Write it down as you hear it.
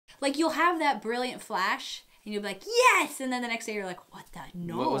Like, you'll have that brilliant flash, and you'll be like, yes! And then the next day you're like, what the?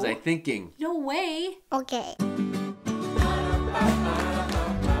 No. What was I thinking? No way. Okay.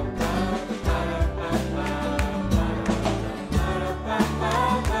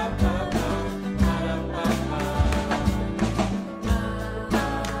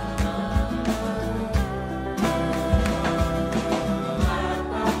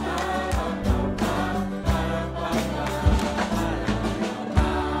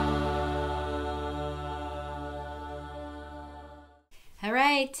 All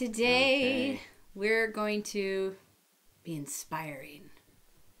right, today we're going to be inspiring.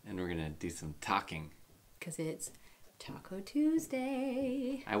 And we're going to do some talking. Because it's Taco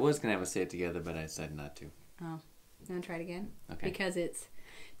Tuesday. I was going to have us say it together, but I decided not to. Oh, you want to try it again? Okay. Because it's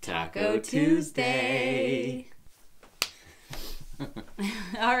Taco Tuesday.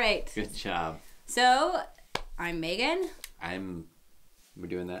 All right. Good job. So, I'm Megan. We're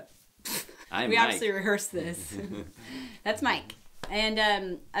doing that? We Mike. obviously rehearsed this. That's Mike.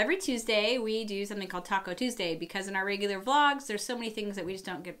 And every Tuesday we do something called Taco Tuesday because in our regular vlogs there's so many things that we just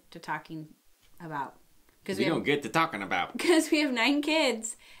don't get to talking about. Because we don't get to talking about. Because we have 9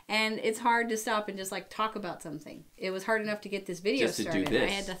 kids and it's hard to stop and just like talk about something. It was hard enough to get this video just to started. do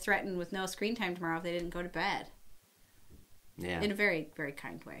this. I had to threaten with no screen time tomorrow if they didn't go to bed. Yeah. In a very, very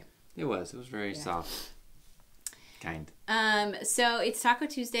kind way. It was very soft. Kind. So it's Taco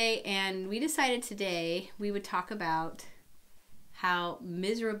Tuesday and we decided today we would talk about how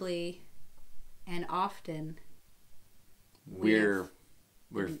miserably and often we're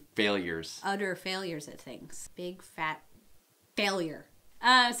failures. Utter failures at things. Big fat failure.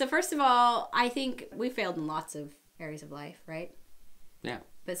 So first of all, I think we failed in lots of areas of life, right? Yeah.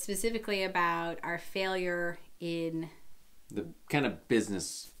 But specifically about our failure in the kind of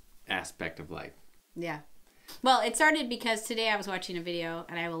business aspect of life. Yeah. Well, it started because today I was watching a video,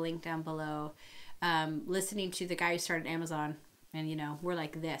 and I will link down below, listening to the guy who started Amazon. And, you know, we're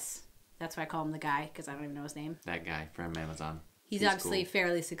like this. That's why I call him the guy, because I don't even know his name. That guy from Amazon. He's obviously cool.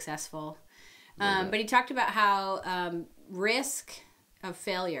 Fairly successful. But he talked about how risk of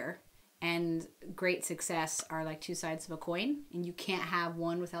failure and great success are like 2 sides of a coin. And you can't have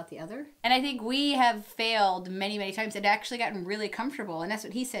one without the other. And I think we have failed many, many times and actually gotten really comfortable. And that's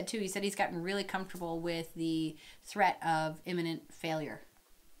what he said, too. He said he's gotten really comfortable with the threat of imminent failure.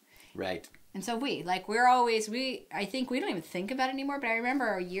 Right. And so I think we don't even think about it anymore, but I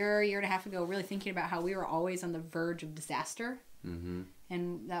remember a year and a half ago really thinking about how we were always on the verge of disaster. Mm-hmm.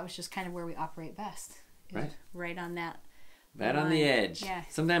 And that was just kind of where we operate best. Right. Right on that. Right on the edge. Yeah.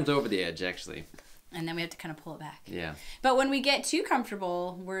 Sometimes over the edge, actually. And then we have to kind of pull it back. Yeah. But when we get too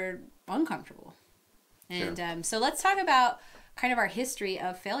comfortable, we're uncomfortable. And sure. So let's talk about kind of our history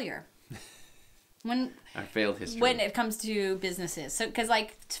of failure. Our failed history. When it comes to businesses. So, because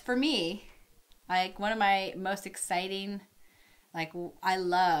like for me, like one of my most exciting, like I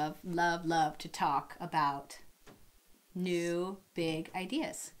love to talk about new big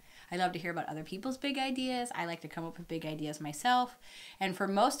ideas. I love to hear about other people's big ideas. I like to come up with big ideas myself. And for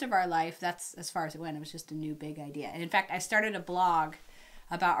most of our life, that's as far as it went. It was just a new big idea. And in fact, I started a blog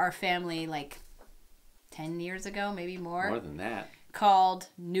about our family like 10 years ago, maybe more. More than that. Called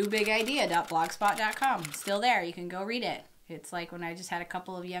newbigidea.blogspot.com. It's still there. You can go read it. It's like when I just had a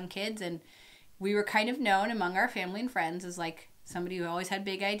couple of young kids and we were kind of known among our family and friends as like somebody who always had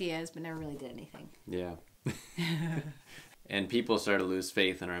big ideas but never really did anything. Yeah. And people started to lose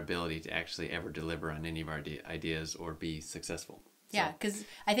faith in our ability to actually ever deliver on any of our ideas or be successful. So. Yeah, because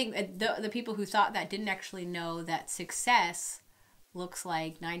I think the people who thought that didn't actually know that success looks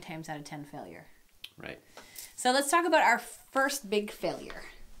like 9 times out of 10 failure. Right. So let's talk about our first big failure.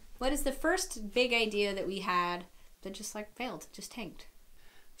 What is the first big idea that we had that just like failed, just tanked?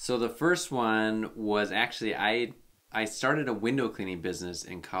 So the first one was actually I started a window cleaning business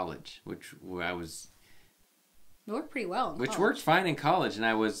in college, which I was... It worked pretty well in college. Which worked fine in college, and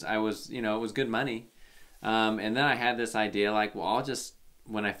I was you know, it was good money. And then I had this idea like, well, I'll just,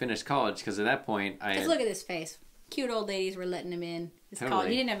 when I finished college, because at that point Just look at his face. Cute old ladies were letting him in. Totally.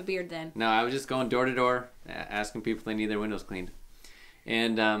 He didn't have a beard then. No, I was just going door to door, asking people if they need their windows cleaned.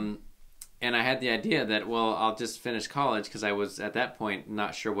 And I had the idea that, well, I'll just finish college because I was, at that point,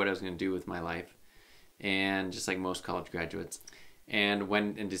 not sure what I was going to do with my life. And just like most college graduates. And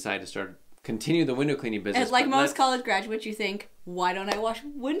decided to continue the window cleaning business. And like most college graduates, you think, why don't I wash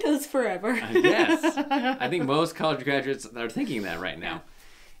windows forever? Yes. I think most college graduates are thinking that right now.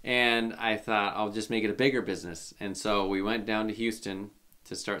 And I thought, I'll just make it a bigger business. And so we went down to Houston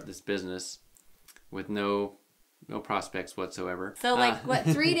to start this business with no prospects whatsoever. So like,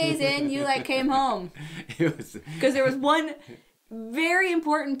 3 days in, you like came home? It was... Because there was one very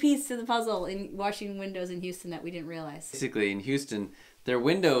important piece to the puzzle in washing windows in Houston that we didn't realize. Basically, in Houston, their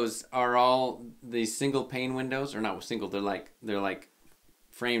windows are all these single pane windows, or not single. They're like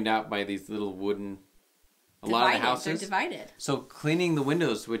framed out by these little wooden. A lot of the houses. They're divided. So cleaning the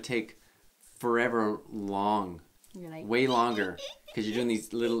windows would take forever long. You're like, way longer, because you're doing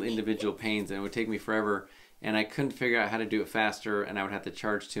these little individual panes, and it would take me forever, and I couldn't figure out how to do it faster, and I would have to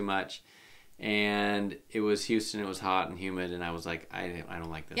charge too much. And it was Houston, it was hot and humid, and I was like, I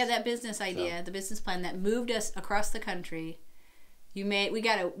don't like this. Yeah, that business idea, the business plan that moved us across the country.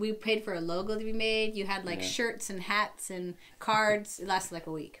 We paid for a logo to be made. You had like shirts and hats and cards. It lasted like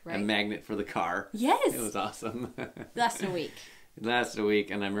a week, right? A magnet for the car. Yes. It was awesome. It lasted a week. It lasted a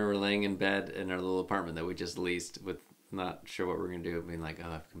week, and I remember laying in bed in our little apartment that we just leased with not sure what we're going to do, being like, oh,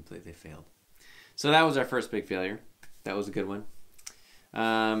 I've completely failed. So that was our first big failure. That was a good one.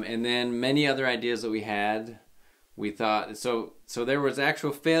 And then many other ideas that we had, we thought, so there was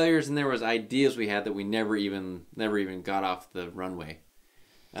actual failures and there was ideas we had that we never even got off the runway.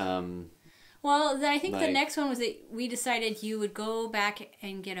 Well, I think the next one was that we decided you would go back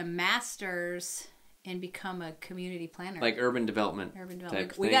and get a master's and become a community planner. Like urban development.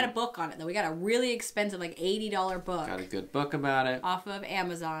 We got a book on it, though. We got a really expensive, like $80 book. Got a good book about it. Off of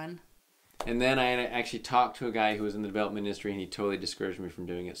Amazon. And then I actually talked to a guy who was in the development industry, and he totally discouraged me from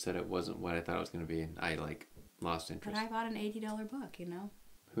doing it, said it wasn't what I thought it was going to be, and I, lost interest. But I bought an $80 book, you know?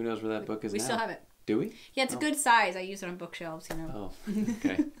 Who knows where that book is now? We still have it. Do we? Yeah, it's a good size. I use it on bookshelves, you know. Oh,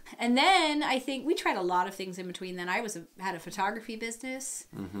 okay. And then I think we tried a lot of things in between then. I had a photography business.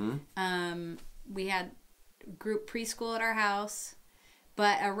 Mm-hmm. We had group preschool at our house.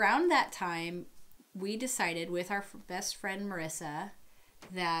 But around that time, we decided with our best friend Marissa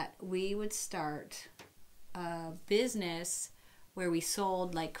that we would start a business where we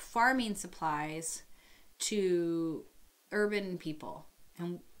sold like farming supplies to urban people.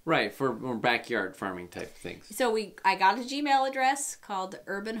 And right, for more backyard farming type things. so I got a Gmail address called the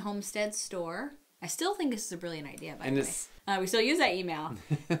Urban Homestead Store. I still think this is a brilliant idea, by the way. We still use that email.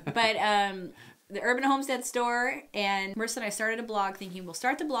 But the Urban Homestead Store, and Marissa and I started a blog thinking we'll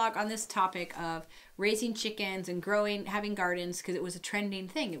start the blog on this topic of raising chickens and having gardens, because it was a trending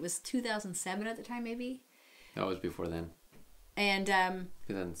thing. It was 2007 at the time, maybe. That was before then. And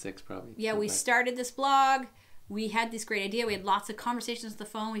 2006 probably. Yeah, we started this blog. We had this great idea. We had lots of conversations on the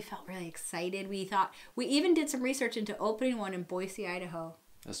phone. We felt really excited. We even did some research into opening one in Boise, Idaho.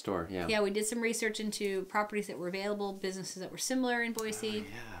 A store, yeah. Yeah, we did some research into properties that were available, businesses that were similar in Boise. Yeah,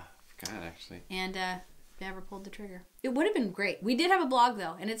 I forgot actually. And never pulled the trigger. It would have been great. We did have a blog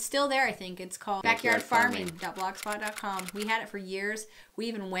though, and it's still there, I think. It's called backyardfarming.blogspot.com. We had it for years. We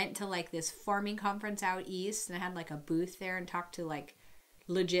even went to like this farming conference out east, and I had like a booth there and talked to like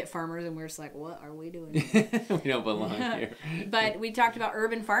legit farmers, and we were just like, what are we doing? We don't belong here. But we talked about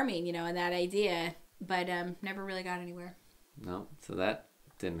urban farming, you know, and that idea, but never really got anywhere. No, so that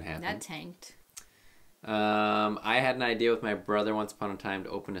didn't happen. That tanked. I had an idea with my brother once upon a time to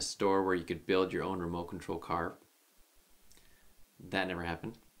open a store where you could build your own remote control car. That never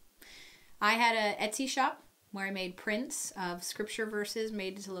happened. I had an Etsy shop where I made prints of scripture verses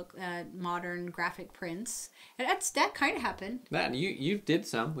made to look modern graphic prints. And that kind of happened. That you did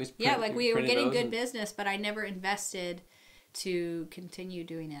some. We were getting good business, but I never invested to continue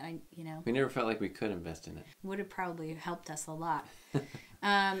doing it. We never felt like we could invest in it. Would have probably helped us a lot.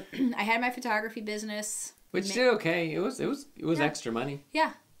 I had my photography business, which did okay. It was extra money.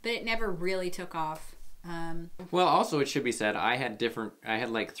 Yeah, but it never really took off. Well, also it should be said, I had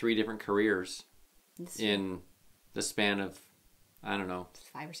like 3 different careers in the span of, I don't know,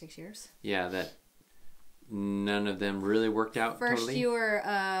 5 or 6 years. Yeah, that none of them really worked out. First, you were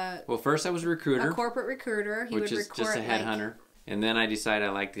first I was a recruiter, a corporate recruiter, which is just a headhunter. And then I decided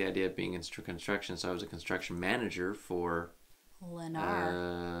I liked the idea of being in construction, so I was a construction manager for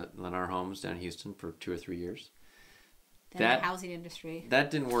Lennar Homes down in Houston for 2 or 3 years. Then the housing industry.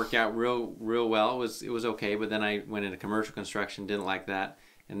 That didn't work out real well. It was okay, but then I went into commercial construction, didn't like that,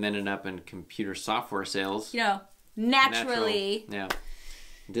 and then ended up in computer software sales. Naturally. Yeah.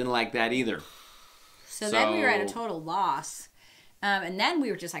 Didn't like that either. So then we were at a total loss. And then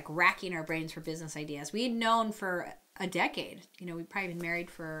we were just like racking our brains for business ideas. We had known for a decade, we'd probably been married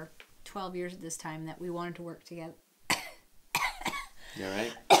for 12 years at this time, that we wanted to work together. You all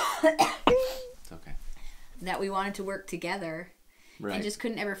right? It's okay. That we wanted to work together. Right. And just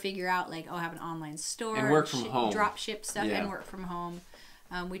couldn't ever figure out have an online store. And work from home. Drop ship stuff and work from home.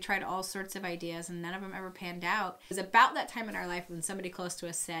 We tried all sorts of ideas, and none of them ever panned out. It was about that time in our life when somebody close to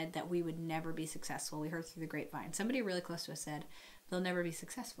us said that we would never be successful. We heard through the grapevine. Somebody really close to us said, they'll never be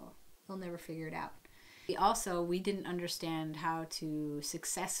successful. They'll never figure it out. Also, we didn't understand how to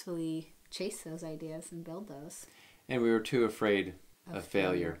successfully chase those ideas and build those. And we were too afraid of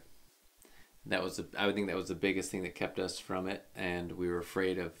failure. I would think that was the biggest thing that kept us from it, and we were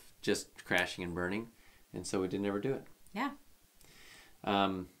afraid of just crashing and burning, and so we didn't ever do it. Yeah.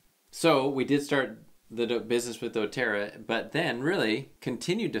 So we did start the business with doTERRA, but then really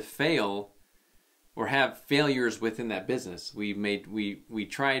continued to fail or have failures within that business. We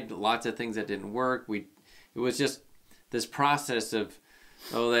tried lots of things that didn't work. It was just this process of,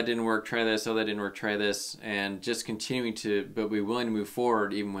 oh, that didn't work, try this, oh, that didn't work, try this, and just continuing but be willing to move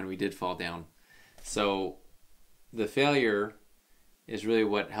forward even when we did fall down. So the failure is really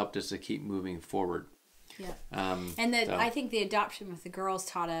what helped us to keep moving forward. Yeah. I think the adoption with the girls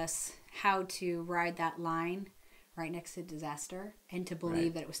taught us how to ride that line right next to disaster and to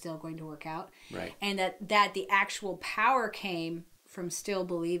believe that it was still going to work out. Right. And that the actual power came from still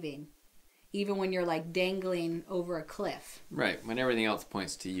believing, even when you're like dangling over a cliff. Right. When everything else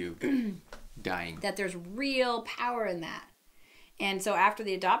points to you dying. That there's real power in that. And so after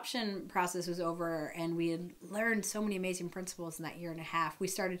the adoption process was over and we had learned so many amazing principles in that year and a half, we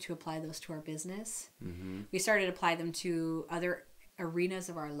started to apply those to our business. Mm-hmm. We started to apply them to other arenas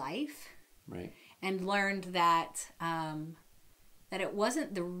of our life. Right. And learned that that it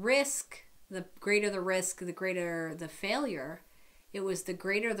wasn't the risk, the greater the risk, the greater the failure. It was the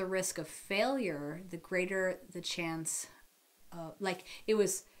greater the risk of failure, the greater the chance of, like, it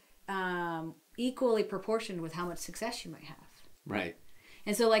was equally proportioned with how much success you might have. Right.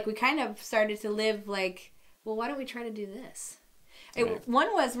 And so, like, we kind of started to live like, well, why don't we try to do this?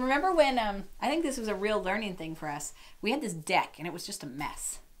 One was, remember when, I think this was a real learning thing for us. We had this deck and it was just a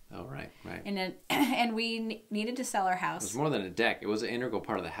mess. Oh, right. And we needed to sell our house. It was more than a deck. It was an integral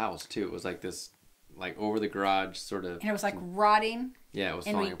part of the house, too. It was like this, like, over the garage sort of. And it was like rotting. Yeah, it was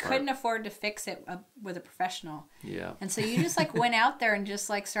falling falling apart. apart. And we couldn't afford to fix it with a professional. Yeah. And so you just like went out there and just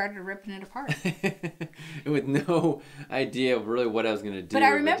like started ripping it apart. With no idea of really what I was going to do. But I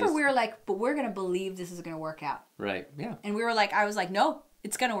remember we were like, but we're going to believe this is going to work out. Right, yeah. And we were like, I was like, no,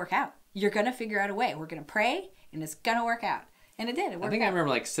 it's going to work out. You're going to figure out a way. We're going to pray and it's going to work out. And it did. It worked out. I think I remember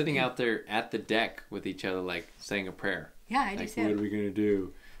like sitting out there at the deck with each other, like saying a prayer. Yeah, I do like, too. What are we going to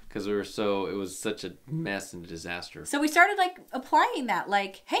do? Because it was such a mess and a disaster. So we started like applying that,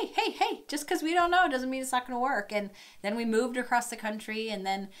 like, hey, just because we don't know doesn't mean it's not going to work. And then we moved across the country, and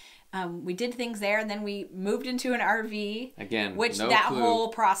then we did things there, and then we moved into an RV. Again, which no that clue. whole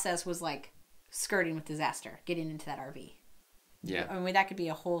process was like skirting with disaster, getting into that RV. Yeah. I mean, that could be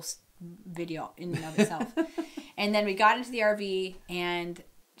a whole video in and of itself. And then we got into the RV and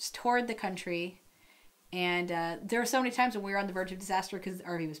just toured the country. And there were so many times when we were on the verge of disaster because the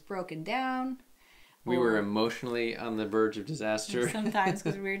RV was broken down. We were emotionally on the verge of disaster. Sometimes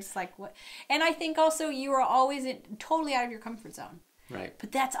because we were just like, what? And I think also you were always totally out of your comfort zone. Right.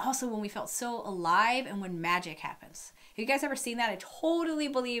 But that's also when we felt so alive and when magic happens. Have you guys ever seen that? I totally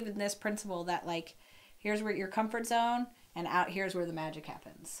believe in this principle that, like, here's where your comfort zone and out here's where the magic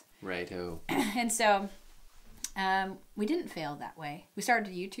happens. Right. Oh. And so we didn't fail that way. We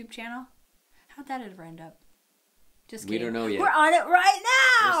started a YouTube channel. How'd that ever end up? Just kidding. We don't know yet. We're on it right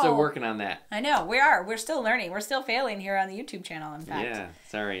now. We're still working on that. I know. We are. We're still learning. We're still failing here on the YouTube channel, in fact. Yeah.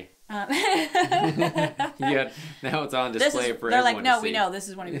 Sorry. Now it's on display for everyone to see. They're like, no, we know. This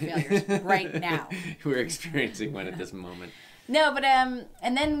is one of your failures right now. We're experiencing one at this moment. No, but and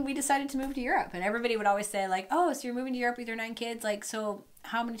then we decided to move to Europe. And everybody would always say, like, oh, so you're moving to Europe with your 9 kids? Like, so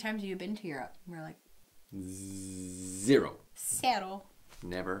how many times have you been to Europe? And we're like, 0.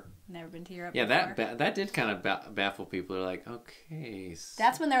 Never been to Europe. Yeah, before. that did kind of baffle people. They're like, okay.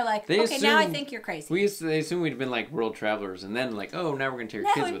 That's when they're like, okay, now I think you're crazy. They assume we'd been like world travelers, and then like, oh, now we're gonna take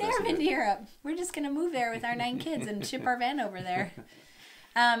your kids with us. No, we've never been to Europe. We're just gonna move there with our 9 kids and ship our van over there.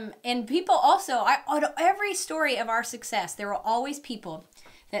 And people also, on every story of our success, there were always people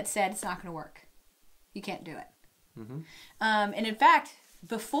that said it's not gonna work. You can't do it. Mm-hmm. And in fact,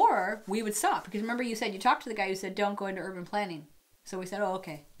 before we would stop, because remember you said you talked to the guy who said don't go into urban planning. So we said, oh,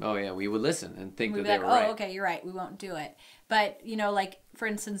 okay. Oh, yeah, we would listen and think that they like, were right. Oh, okay, you're right. We won't do it. But, you know, like, for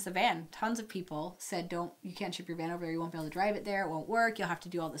instance, the van. Tons of people said, you can't ship your van over there. You won't be able to drive it there. It won't work. You'll have to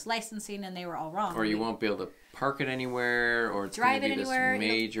do all this licensing, and they were all wrong. Or you won't be able to park it anywhere, or it's going to be this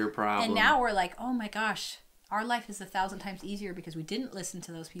major problem. And now we're like, oh, my gosh. Our life is 1,000 times easier because we didn't listen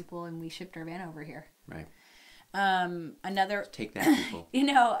to those people, and we shipped our van over here. Right. Take that, people. You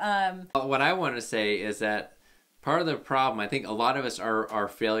know. What I want to say is that part of the problem, I think a lot of us are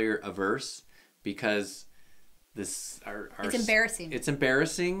failure averse because it's embarrassing. It's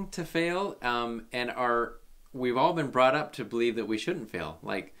embarrassing to fail, and we've all been brought up to believe that we shouldn't fail.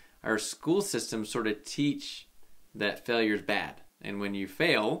 Like, our school system sort of teach that failure is bad. And when you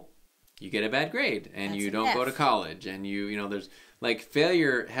fail, you get a bad grade and That's you an don't go F. to college. And you know, there's like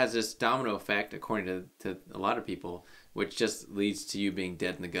failure has this domino effect, according to a lot of people, which just leads to you being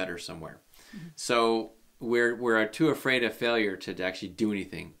dead in the gutter somewhere. Mm-hmm. So we're too afraid of failure to actually do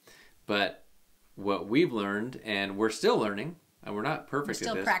anything. But what we've learned, and we're still learning, and we're not perfect We're still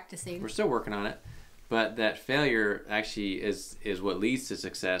at this. practicing. We're still working on it. But that failure actually is what leads to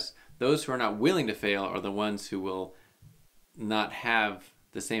success. Those who are not willing to fail are the ones who will not have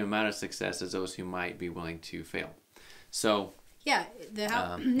the same amount of success as those who might be willing to fail. So yeah,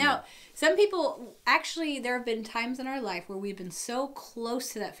 now some people actually, there have been times in our life where we've been so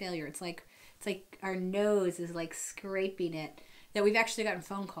close to that failure. It's like our nose is like scraping it, that we've actually gotten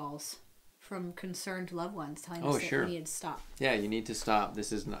phone calls from concerned loved ones telling us that we need to stop. Yeah, you need to stop.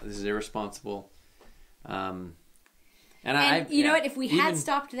 This is irresponsible. And you know what? If we had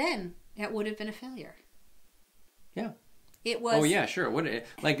stopped then, that would have been a failure. Yeah. It was. Oh yeah, sure.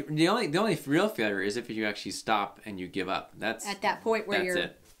 Like the only real failure is if you actually stop and you give up. That's at that point where you're,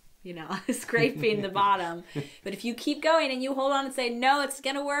 it. you know, scraping the bottom. But if you keep going and you hold on and say, no, it's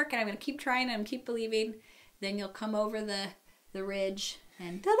gonna work, and I'm gonna keep trying and keep believing, then you'll come over the ridge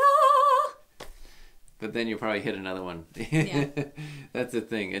and ta-da! But then you'll probably hit another one. Yeah. That's the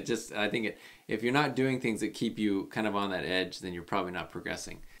thing. I think if you're not doing things that keep you kind of on that edge, then you're probably not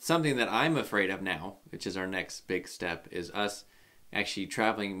progressing. Something that I'm afraid of now, which is our next big step, is us actually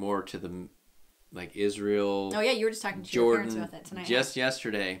traveling more to the, like, Israel. Oh yeah, you were just talking to Jordan. your parents about that tonight. Just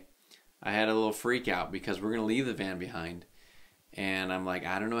yesterday, I had a little freak out because we're going to leave the van behind. And I'm like,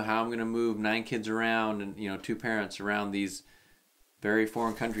 I don't know how I'm going to move 9 kids around and, 2 parents around these very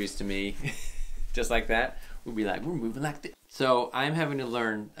foreign countries to me. Just like that. We'll be like, we're moving like this. So I'm having to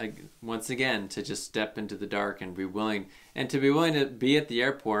learn, once again, to just step into the dark and be willing. And to be willing to be at the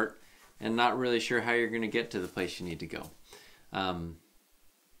airport and not really sure how you're going to get to the place you need to go.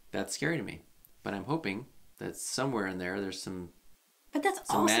 That's scary to me. But I'm hoping that somewhere in there's some. But that's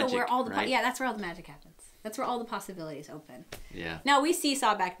also magic, where all the right? that's where all the magic happens. That's where all the possibilities open. Yeah. Now we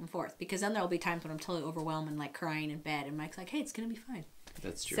seesaw back and forth, because then there'll be times when I'm totally overwhelmed and like crying in bed, and Mike's like, "Hey, it's gonna be fine."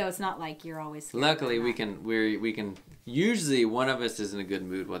 That's true. So it's not like you're always scared. Luckily, we can usually one of us is in a good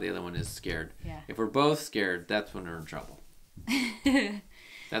mood while the other one is scared. Yeah. If we're both scared, that's when we're in trouble.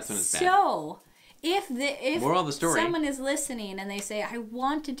 That's when it's bad. So, if moral of the story, someone is listening and they say, "I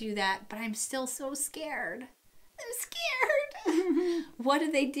want to do that, but I'm still so scared. I'm scared." What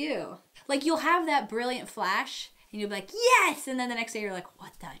do they do? Like, you'll have that brilliant flash, and you'll be like, "Yes!" And then the next day you're like,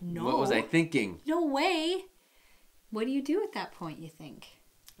 "What the? No. What was I thinking? No way." What do you do at that point, you think?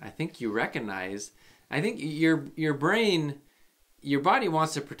 I think you recognize. I think your brain, your body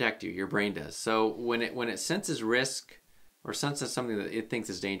wants to protect you. Your brain does. So when it senses risk or senses something that it thinks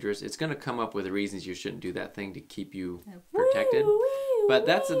is dangerous, it's going to come up with reasons you shouldn't do that thing to keep you protected. But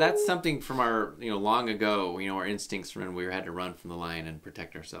that's something from our long ago. Our instincts from when we had to run from the lion and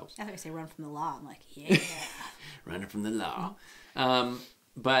protect ourselves. I thought you say run from the law. I'm like, yeah, running from the law.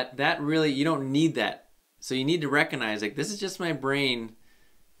 But that really, you don't need that. So you need to recognize, like, this is just my brain.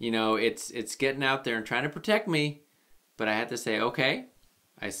 It's getting out there and trying to protect me. But I have to say, okay,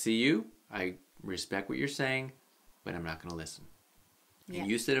 I see you. I respect what you're saying, but I'm not going to listen. Yeah.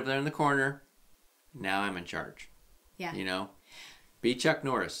 And you sit over there in the corner. Now I'm in charge. Yeah. Be Chuck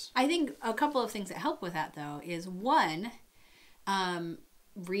Norris. I think a couple of things that help with that, though, is one,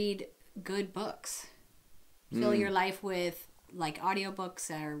 read good books. Fill your life with, like, audiobooks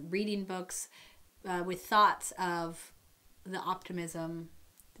or reading books. With thoughts of the optimism.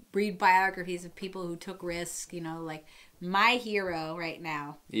 Read biographies of people who took risks, like my hero right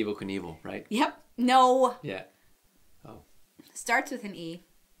now. Evel Knievel, right? Yep. No. Yeah. Oh. Starts with an E.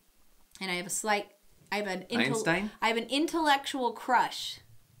 And I have Einstein? I have an intellectual crush.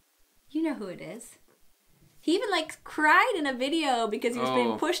 You know who it is. He even cried in a video because he was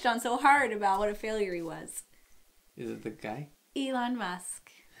being pushed on so hard about what a failure he was. Is it the guy? Elon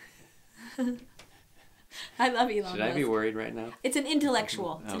Musk. I love Elon Musk. Should I be worried right now? It's an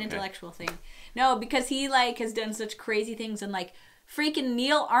intellectual. It's an intellectual thing. No, because he has done such crazy things, and freaking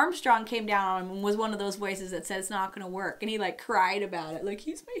Neil Armstrong came down on him and was one of those voices that said it's not going to work, and he cried about it.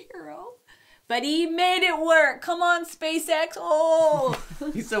 He's my hero. But he made it work. Come on, SpaceX. Oh.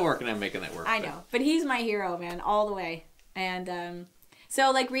 He's still working on making that work. I know. But he's my hero, man, all the way. And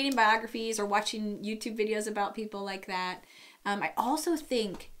so reading biographies or watching YouTube videos about people like that. I also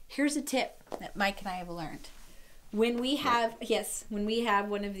think, here's a tip that Mike and I have learned. When we have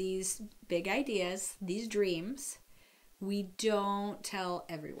one of these big ideas, these dreams, we don't tell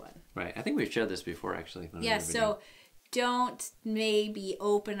everyone. Right. I think we've shared this before, actually. Yeah, so don't maybe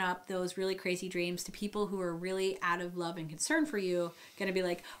open up those really crazy dreams to people who are really out of love and concern for you. Gonna be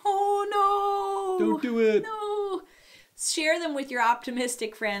like, oh no, Don't do it. No. Share them with your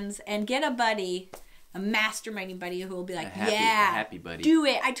optimistic friends and get a buddy, a masterminding buddy who will be like, a happy buddy. Do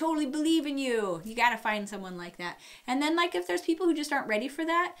it. I totally believe in you. You got to find someone like that. And then, like, if there's people who just aren't ready for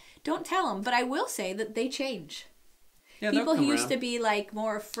that, don't tell them. But I will say that they change. Yeah, people who used around. to be, like,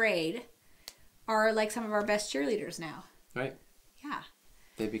 more afraid are, like, some of our best cheerleaders now. Right. Yeah.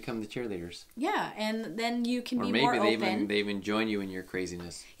 They become the cheerleaders. Yeah, and then you can be maybe more open. they even join you in your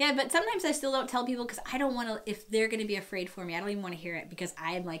craziness. Yeah, but sometimes I still don't tell people because I don't want to, if they're going to be afraid for me, I don't even want to hear it because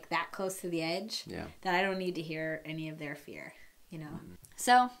I am like that close to the edge that I don't need to hear any of their fear, you know.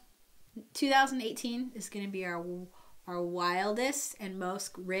 So 2018 is going to be our wildest and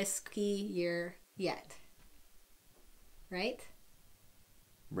most risky year yet. Right?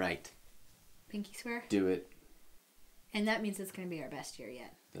 Right. Pinky swear? Do it. And that means it's going to be our best year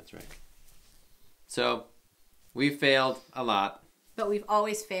yet. That's right. So, we failed a lot. But we've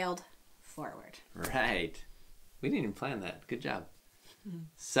always failed forward. Right. We didn't even plan that. Good job.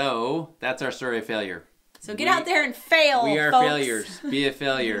 So, that's our story of failure. So get out there and fail, We are folks. failures. Be a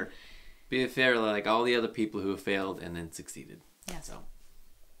failure. Be a failure like all the other people who have failed and then succeeded. Yeah. So,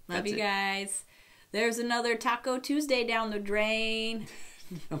 Love you guys. There's another Taco Tuesday down the drain.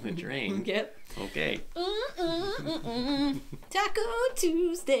 On the drain. Yep. Okay. Taco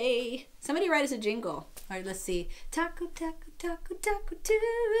Tuesday. Somebody write us a jingle. All right, let's see. Taco, taco, taco, taco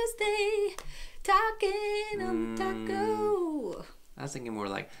Tuesday. Talking on taco. I was thinking more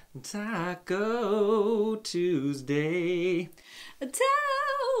like Taco Tuesday. Taco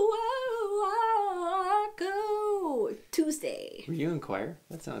Tuesday. Were you in choir?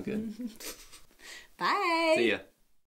 That sounded good. Bye. See ya.